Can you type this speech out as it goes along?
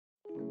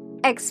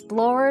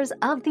Explorers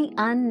of the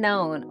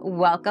unknown,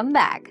 welcome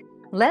back.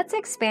 Let's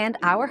expand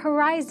our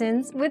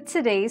horizons with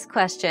today's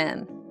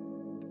question.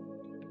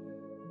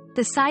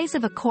 The size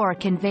of a corps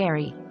can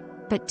vary,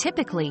 but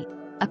typically,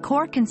 a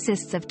corps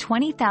consists of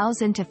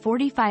 20,000 to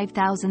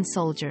 45,000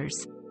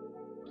 soldiers.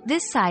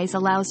 This size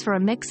allows for a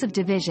mix of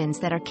divisions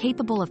that are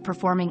capable of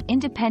performing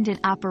independent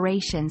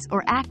operations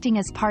or acting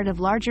as part of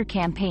larger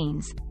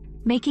campaigns,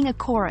 making a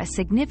corps a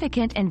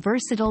significant and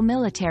versatile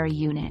military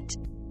unit.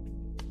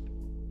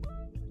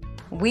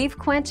 We've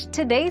quenched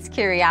today's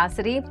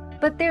curiosity,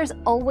 but there's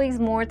always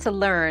more to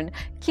learn.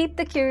 Keep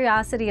the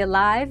curiosity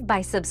alive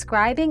by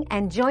subscribing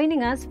and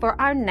joining us for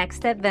our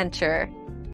next adventure.